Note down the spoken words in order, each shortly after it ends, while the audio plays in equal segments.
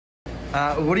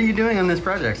What are you doing on this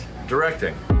project?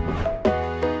 Directing.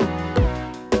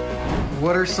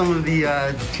 What are some of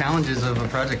the challenges of a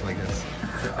project like this?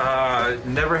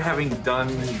 Never having done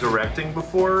directing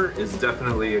before is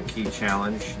definitely a key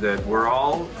challenge that we're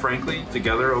all, frankly,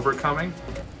 together overcoming.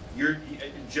 You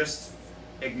just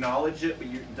acknowledge it, but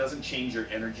it doesn't change your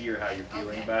energy or how you're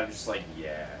feeling about it. Just like,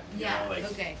 yeah. Yeah, like,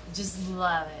 okay. Just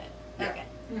love it. Yeah. Okay.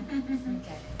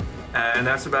 Okay. And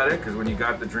that's about it, because when you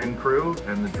got the dream crew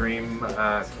and the dream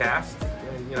cast,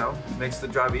 you know, makes the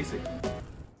job easy.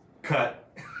 Cut.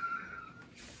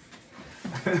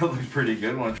 That looks pretty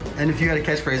good one. And if you had a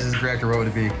catchphrase as a director, what would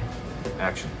it be?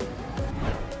 Action.